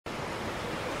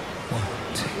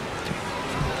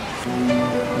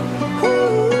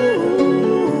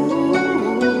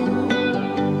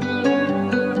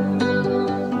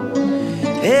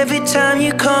Every time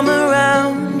you come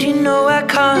around, you know I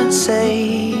can't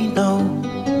say no.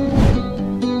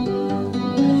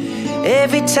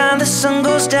 Every time the sun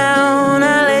goes down,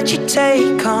 I let you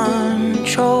take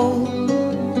control.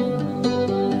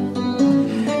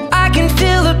 I can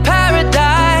feel the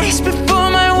paradise before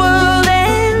my world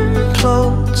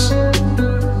implodes.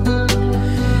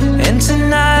 And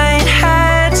tonight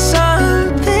had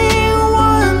something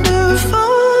wonderful.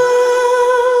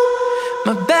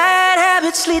 My bad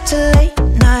habits lead to late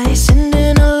nights,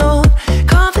 ending alone.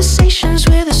 Conversations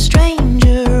with a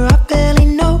stranger I barely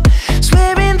know.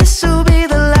 Swearing this will be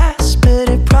the last, but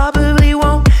it probably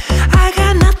won't. I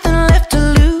got nothing left to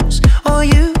lose or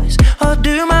use or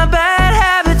do. My bad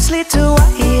habits lead to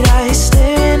white eyes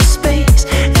staring into space,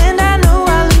 and I know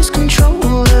I lose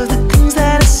control of the things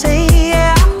that I say.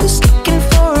 Yeah, I was looking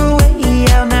for a way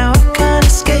out, now I can't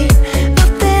escape.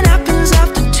 Nothing happens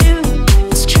after two.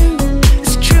 It's true,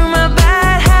 it's true. My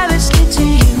bad habits lead to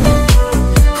you.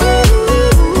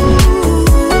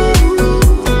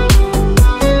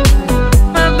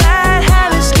 My bad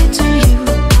habits lead to you.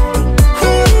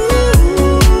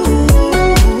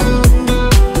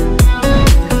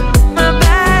 My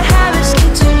bad habits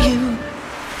lead to you.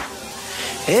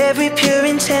 Every pure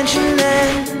intention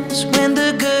ends when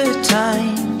the good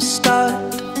times start.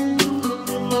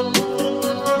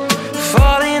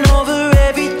 Falling over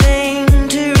everything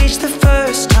to reach the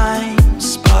first time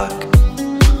spark.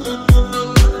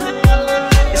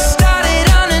 It started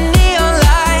under neon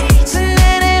lights and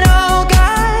then it all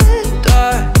got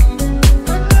dark.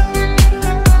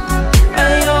 I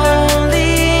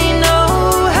only know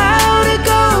how to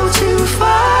go too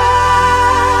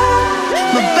far.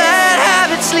 My bad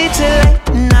habits lead to late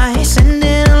nights,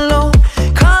 ending alone.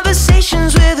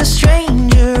 Conversations with a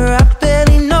stranger I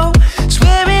barely know.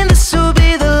 Swearing this will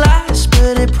be the last,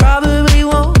 but it probably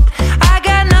won't. I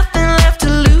got nothing left to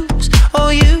lose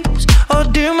or use or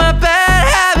do. My bad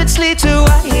habits lead to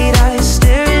white eyes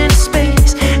staring into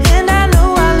space, and I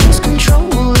know I lose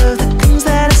control of the things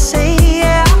that I say.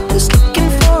 Yeah, I was looking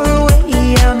for a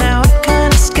way out, now I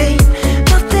can't escape.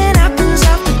 Nothing happens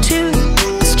after two.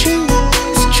 It's true,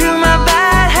 it's true. My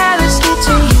bad habits lead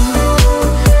to you.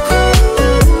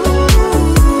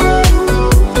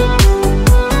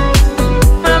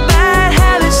 My bad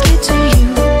habits lead to you.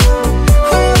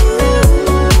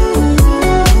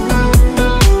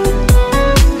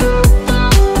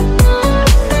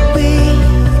 We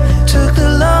took the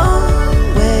long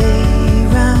way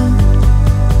round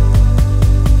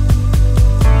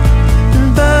and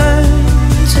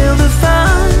burned till the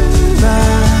fun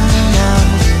ran out.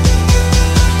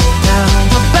 Now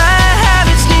my bad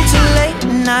habits lead to late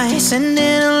nights,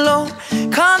 ending alone.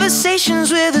 Conversations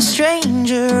with a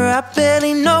stranger I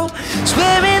barely know.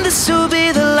 Swearing this will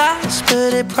be the last,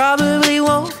 but it probably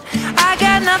won't. I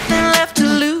got nothing left to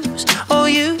lose or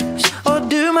use or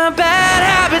do. My bad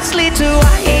habits lead to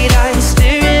white eyes